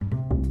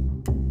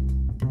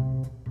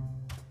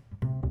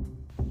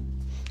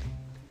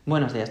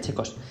Buenos días,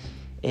 chicos.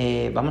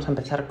 Vamos a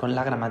empezar con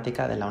la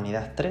gramática de la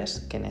unidad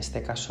 3, que en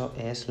este caso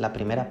es la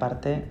primera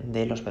parte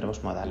de los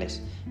verbos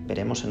modales.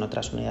 Veremos en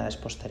otras unidades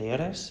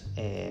posteriores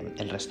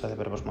el resto de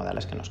verbos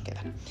modales que nos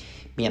quedan.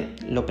 Bien,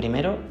 lo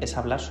primero es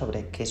hablar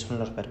sobre qué son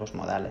los verbos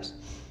modales.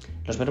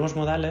 Los verbos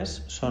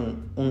modales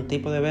son un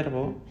tipo de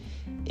verbo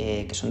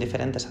que son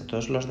diferentes a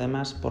todos los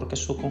demás porque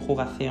su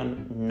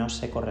conjugación no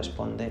se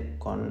corresponde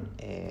con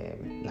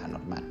la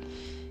normal.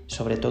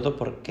 Sobre todo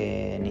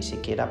porque ni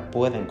siquiera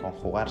pueden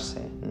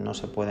conjugarse, no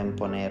se pueden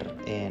poner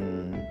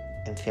en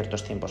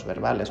ciertos tiempos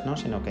verbales, ¿no?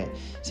 Sino que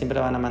siempre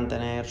van a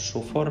mantener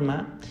su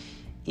forma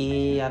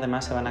y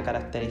además se van a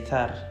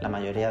caracterizar, la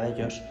mayoría de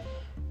ellos,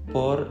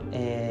 por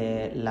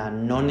la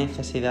no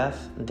necesidad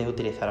de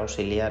utilizar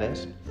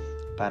auxiliares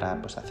para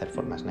hacer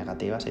formas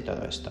negativas y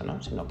todo esto,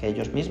 ¿no? Sino que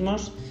ellos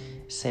mismos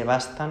se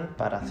bastan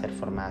para hacer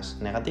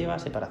formas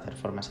negativas y para hacer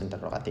formas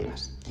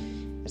interrogativas.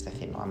 Es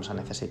decir, no vamos a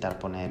necesitar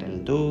poner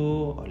el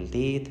do o el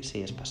did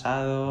si es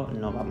pasado,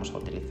 no vamos a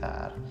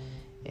utilizar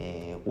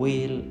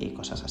will y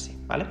cosas así,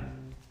 ¿vale?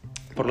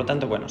 Por lo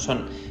tanto, bueno,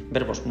 son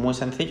verbos muy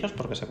sencillos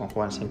porque se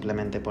conjugan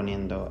simplemente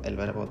poniendo el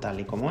verbo tal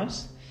y como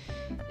es,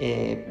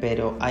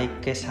 pero hay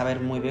que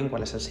saber muy bien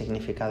cuál es el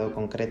significado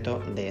concreto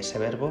de ese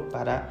verbo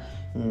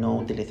para no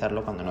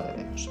utilizarlo cuando no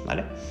debemos,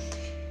 ¿vale?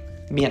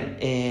 Bien,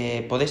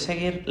 podéis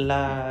seguir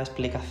la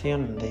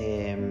explicación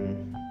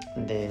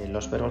de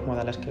los verbos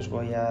modales que os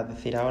voy a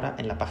decir ahora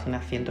en la página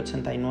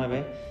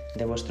 189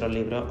 de vuestro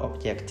libro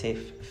Objective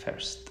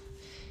First.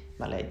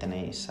 Vale,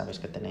 ahí sabéis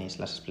que tenéis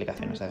las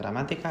explicaciones de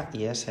gramática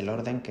y es el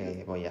orden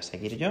que voy a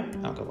seguir yo,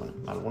 aunque bueno,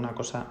 alguna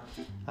cosa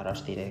ahora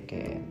os diré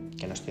que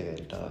no estoy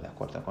del todo de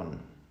acuerdo con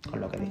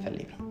lo que dice el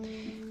libro.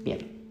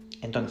 Bien,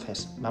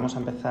 entonces vamos a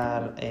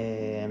empezar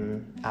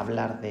a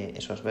hablar de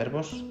esos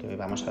verbos, que hoy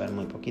vamos a ver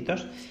muy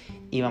poquitos,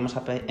 y vamos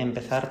a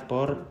empezar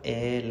por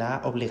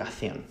la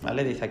obligación,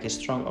 ¿vale? Dice aquí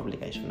strong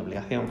obligation,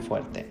 obligación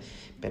fuerte,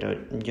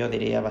 pero yo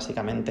diría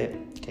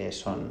básicamente que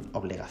son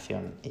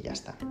obligación y ya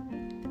está.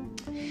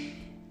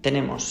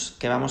 Tenemos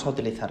que vamos a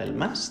utilizar el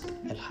must,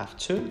 el have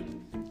to,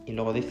 y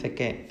luego dice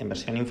que en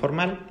versión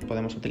informal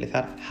podemos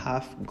utilizar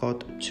have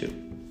got to.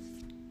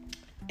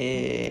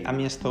 A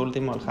mí esto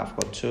último, el have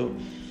got to,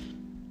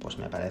 pues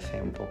me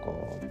parece un poco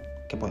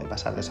que puede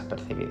pasar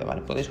desapercibido,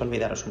 ¿vale? Podéis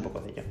olvidaros un poco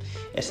de ello.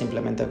 Es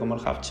simplemente como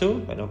el have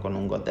to, pero con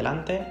un got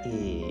delante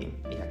y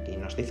aquí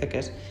nos dice que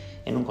es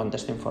en un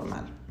contexto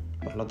informal.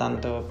 Por lo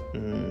tanto,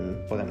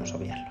 podemos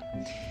obviarlo.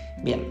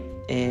 Bien,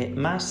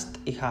 must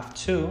y have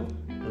to,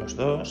 los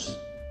dos,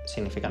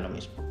 significan lo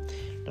mismo.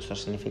 Los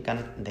dos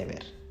significan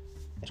deber.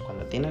 Es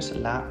cuando tienes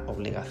la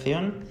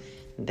obligación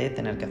de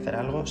tener que hacer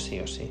algo sí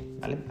o sí,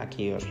 ¿vale?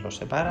 Aquí os lo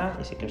separa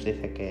y sí que os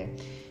dice que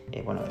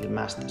el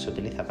must se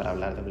utiliza para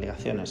hablar de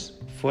obligaciones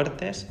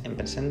fuertes en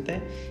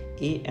presente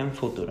y en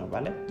futuro,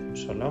 ¿vale?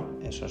 Solo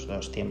esos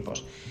dos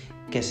tiempos.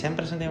 Que sea en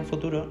presente y en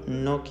futuro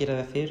no quiere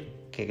decir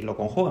que lo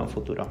conjuga en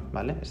futuro,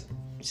 ¿vale?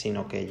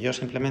 Sino que yo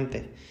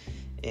simplemente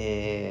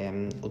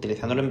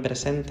utilizándolo en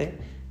presente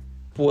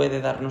puede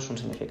darnos un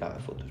significado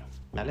de futuro,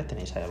 ¿vale?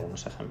 Tenéis ahí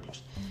algunos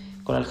ejemplos.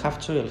 Con el have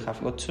to y el have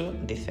got to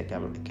dice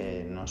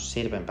que nos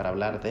sirven para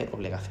hablar de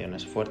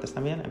obligaciones fuertes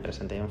también, en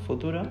presente y en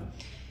futuro,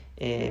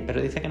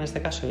 pero dice que en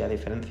este caso, y a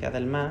diferencia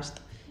del must,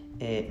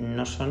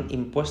 no son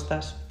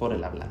impuestas por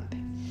el hablante.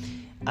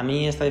 A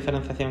mí esta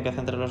diferenciación que hace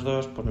entre los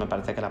dos, pues me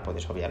parece que la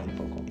podéis obviar un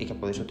poco y que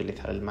podéis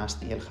utilizar el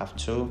must y el have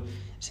to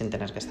sin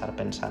tener que estar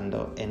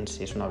pensando en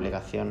si es una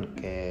obligación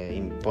que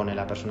impone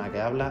la persona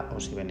que habla o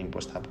si viene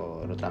impuesta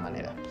por otra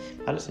manera,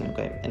 ¿vale? Sino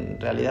que en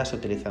realidad se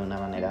utiliza de una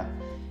manera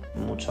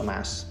mucho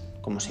más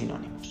como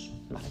sinónimos,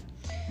 ¿vale?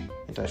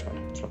 Entonces,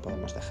 bueno, pues lo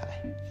podemos dejar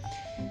ahí.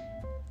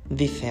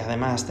 Dice,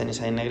 además,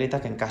 tenéis ahí en negrita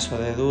que en caso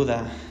de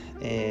duda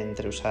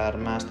entre usar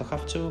must o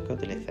have to, que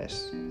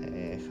utilices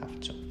have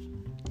to.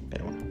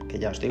 Pero bueno, que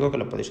ya os digo que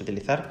lo podéis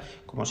utilizar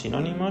como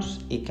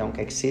sinónimos y que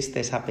aunque existe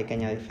esa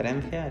pequeña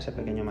diferencia, ese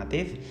pequeño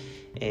matiz,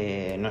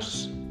 no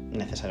es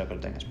necesario que lo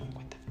tengáis muy en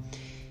cuenta.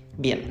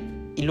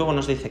 Bien, y luego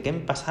nos dice que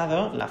en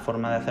pasado la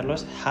forma de hacerlo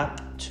es had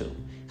to.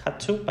 Had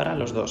to para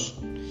los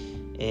dos.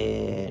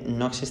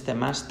 No existe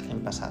must en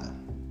pasado,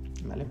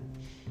 ¿vale?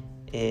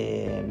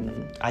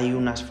 Hay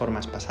unas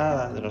formas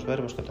pasadas de los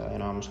verbos que todavía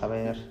no vamos a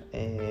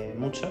ver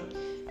mucho,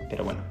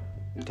 pero bueno,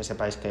 que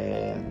sepáis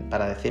que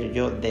para decir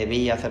yo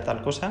debía hacer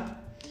tal cosa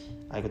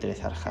hay que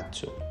utilizar had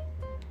to,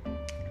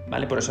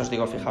 ¿vale? Por eso os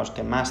digo, fijaos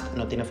que must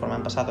no tiene forma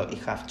en pasado y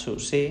have to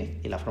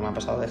sí, y la forma en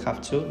pasado de have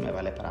to me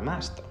vale para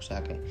must, o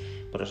sea que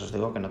por eso os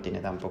digo que no tiene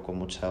tampoco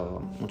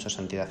mucho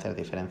sentido hacer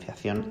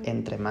diferenciación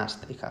entre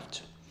must y have to.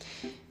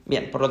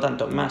 Bien, por lo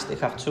tanto, must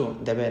y have to,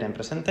 deber en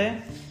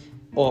presente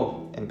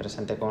o en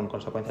presente con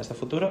consecuencias de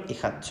futuro, y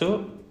had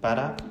to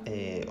para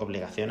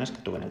obligaciones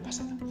que tuve en el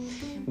pasado.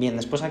 Bien,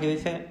 después aquí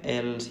dice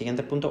el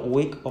siguiente punto,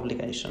 weak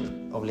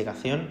obligation,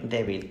 obligación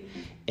débil.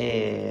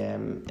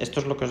 Esto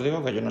es lo que os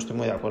digo, que yo no estoy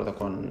muy de acuerdo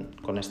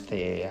con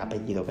este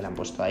apellido que le han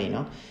puesto ahí,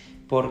 ¿no?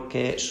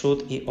 porque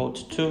should y ought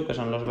to, que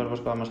son los verbos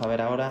que vamos a ver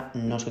ahora,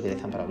 no se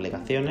utilizan para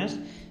obligaciones,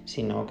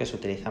 sino que se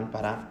utilizan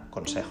para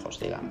consejos,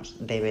 digamos.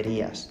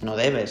 Deberías, no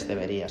debes,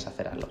 deberías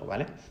hacer algo,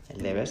 ¿vale?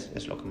 El debes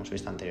es lo que hemos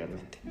visto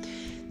anteriormente.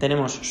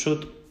 Tenemos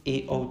should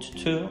y ought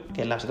to,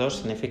 que las dos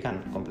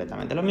significan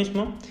completamente lo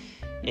mismo,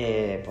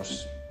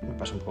 pues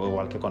pasa un poco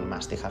igual que con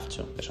must y have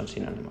to, que son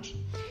sinónimos.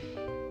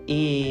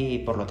 Y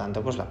por lo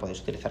tanto pues la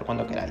podéis utilizar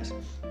cuando queráis.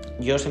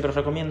 Yo siempre os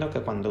recomiendo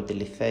que cuando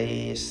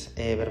utilicéis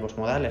verbos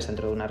modales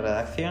dentro de una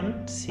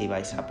redacción, si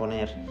vais a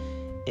poner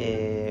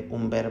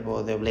un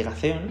verbo de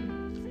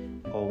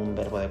obligación o un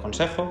verbo de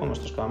consejo, como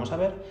estos que vamos a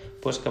ver,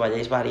 pues que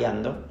vayáis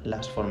variando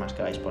las formas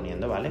que vais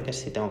poniendo, ¿vale? Que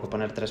si tengo que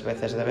poner 3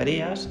 veces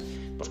deberías,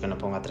 pues que no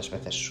ponga 3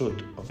 veces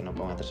should o que no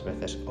ponga 3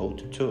 veces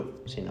ought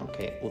to, sino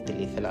que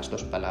utilice las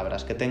dos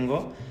palabras que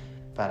tengo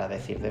para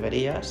decir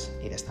deberías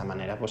y de esta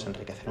manera pues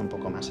enriquecer un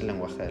poco más el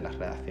lenguaje de las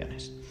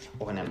redacciones.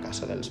 O en el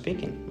caso del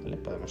speaking, ¿vale?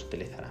 Podemos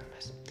utilizar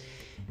ambas.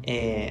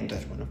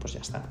 Entonces, bueno, pues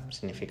ya está.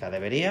 Significa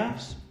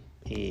deberías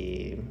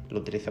y lo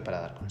utilizo para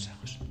dar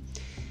consejos.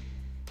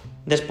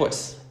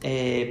 Después,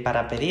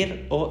 para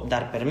pedir o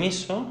dar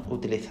permiso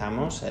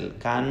utilizamos el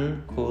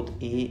can, could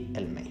y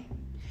el may.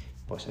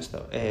 Pues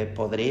esto,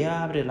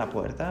 ¿podría abrir la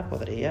puerta?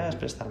 ¿Podrías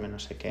prestarme no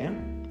sé qué?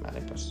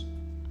 Vale, pues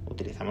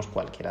utilizamos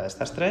cualquiera de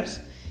estas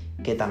tres,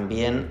 que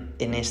también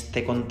en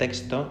este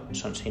contexto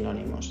son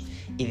sinónimos.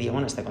 Y digo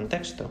en este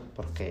contexto,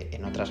 porque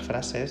en otras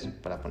frases,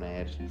 para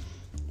poner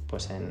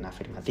pues en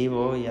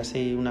afirmativo y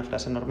así una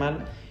frase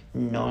normal,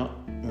 no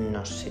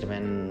nos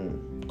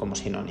sirven como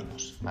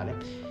sinónimos, ¿vale?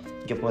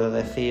 Yo puedo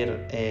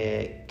decir,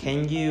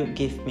 can you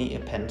give me a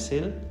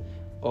pencil?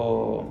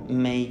 O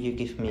may you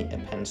give me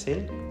a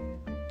pencil?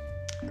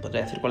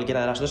 Podría decir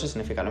cualquiera de las dos y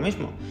significa lo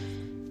mismo,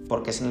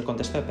 porque es en el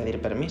contexto de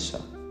pedir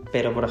permiso.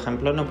 Pero, por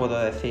ejemplo, no puedo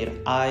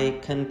decir I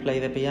can play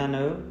the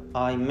piano,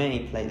 I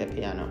may play the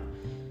piano,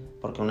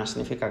 porque una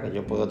significa que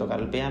yo puedo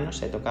tocar el piano,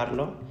 sé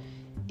tocarlo,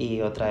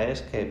 y otra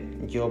es que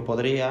yo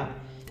podría,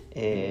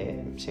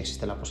 si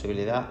existe la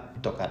posibilidad,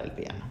 tocar el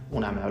piano.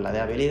 Una me habla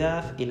de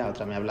habilidad y la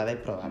otra me habla de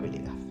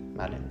probabilidad,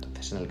 ¿vale?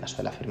 Entonces, en el caso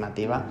de la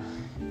afirmativa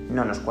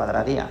no nos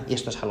cuadraría, y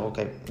esto es algo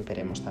que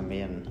veremos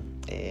también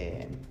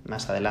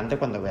más adelante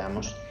cuando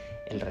veamos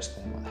el resto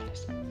de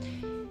modales.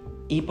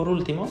 Y por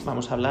último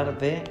vamos a hablar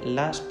de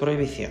las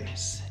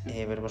prohibiciones,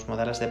 verbos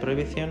modales de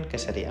prohibición, que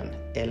serían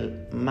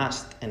el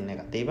must en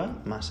negativa,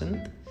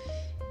 mustn't,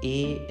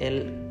 y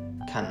el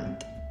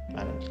can't,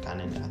 ¿vale? El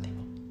can en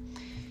negativo.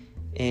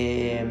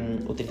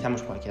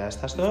 Utilizamos cualquiera de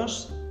estas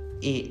dos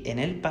y en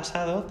el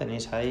pasado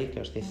tenéis ahí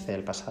que os dice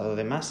el pasado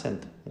de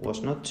mustn't,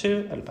 was not to,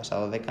 el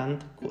pasado de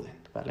can't,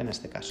 couldn't, ¿vale? En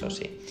este caso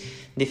sí.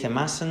 Dice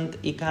mustn't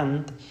y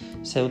can't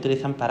se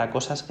utilizan para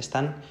cosas que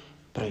están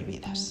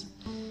prohibidas.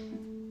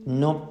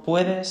 No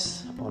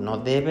puedes o no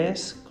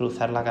debes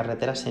cruzar la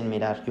carretera sin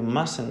mirar. You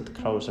mustn't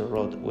cross the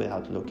road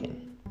without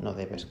looking. No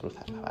debes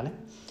cruzarla, ¿vale?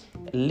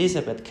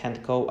 Elizabeth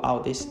can't go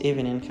out this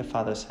evening, her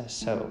father says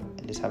so.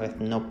 Elizabeth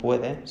no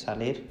puede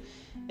salir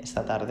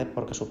esta tarde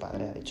porque su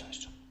padre ha dicho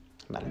eso,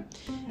 ¿vale?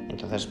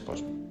 Entonces,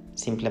 pues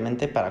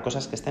simplemente para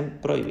cosas que estén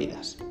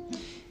prohibidas.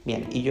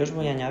 Bien, y yo os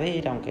voy a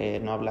añadir, aunque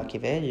no hablo aquí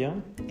de ello,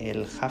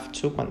 el have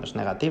to cuando es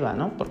negativa,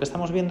 ¿no? Porque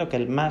estamos viendo que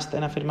el must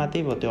en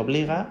afirmativo te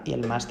obliga y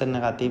el must en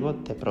negativo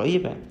te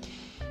prohíbe.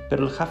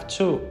 Pero el have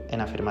to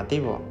en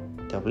afirmativo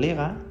te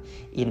obliga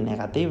y en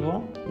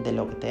negativo de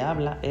lo que te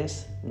habla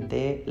es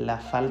de la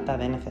falta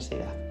de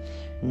necesidad.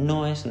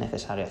 No es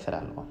necesario hacer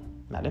algo,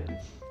 ¿vale?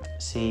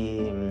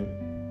 Si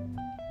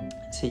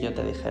yo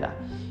te dijera,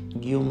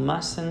 you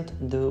mustn't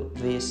do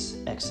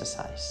this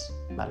exercise,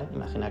 ¿vale?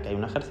 Imagina que hay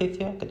un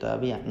ejercicio que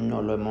todavía no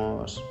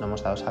hemos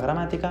dado esa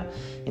gramática,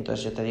 y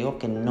entonces yo te digo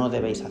que no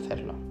debéis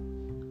hacerlo,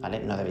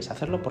 ¿vale? No debéis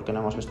hacerlo porque no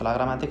hemos visto la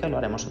gramática y lo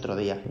haremos otro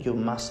día. You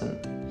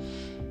mustn't.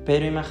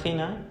 Pero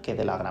imagina que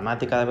de la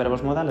gramática de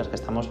verbos modales que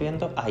estamos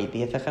viendo hay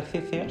 10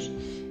 ejercicios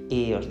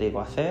y os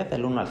digo haced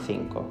del 1 al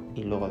 5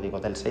 y luego digo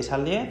del 6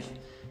 al 10.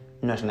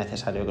 No es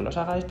necesario que los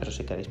hagáis, pero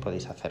si queréis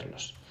podéis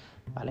hacerlos,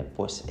 ¿vale?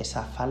 Pues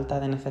esa falta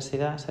de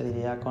necesidad se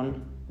diría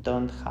con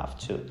don't have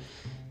to.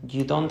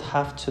 You don't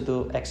have to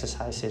do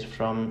exercises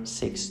from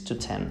 6 to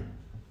 10,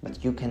 but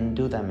you can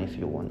do them if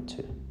you want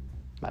to,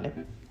 ¿vale?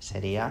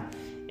 Sería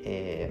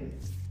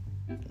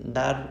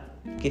dar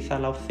quizá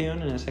la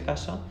opción en ese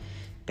caso,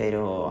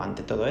 pero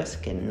ante todo es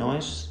que no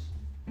es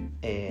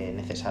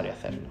necesario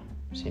hacerlo,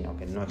 sino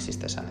que no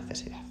existe esa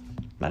necesidad,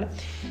 ¿vale?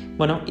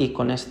 Bueno, y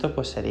con esto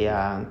pues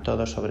sería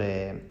todo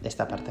sobre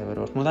esta parte de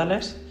verbos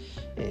modales.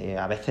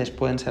 A veces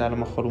pueden ser a lo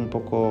mejor un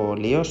poco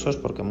liosos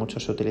porque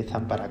muchos se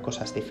utilizan para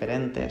cosas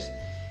diferentes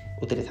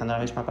utilizando la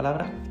misma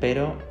palabra,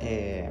 pero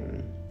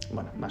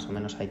bueno, más o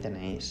menos ahí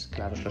tenéis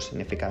claros los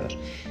significados.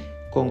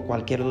 Con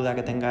cualquier duda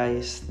que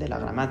tengáis de la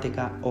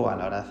gramática o a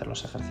la hora de hacer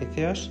los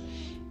ejercicios,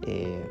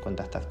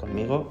 contactad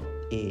conmigo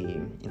e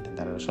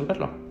intentaré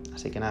resolverlo.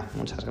 Así que nada,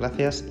 muchas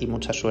gracias y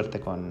mucha suerte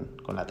con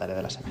la tarea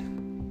de la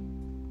semana.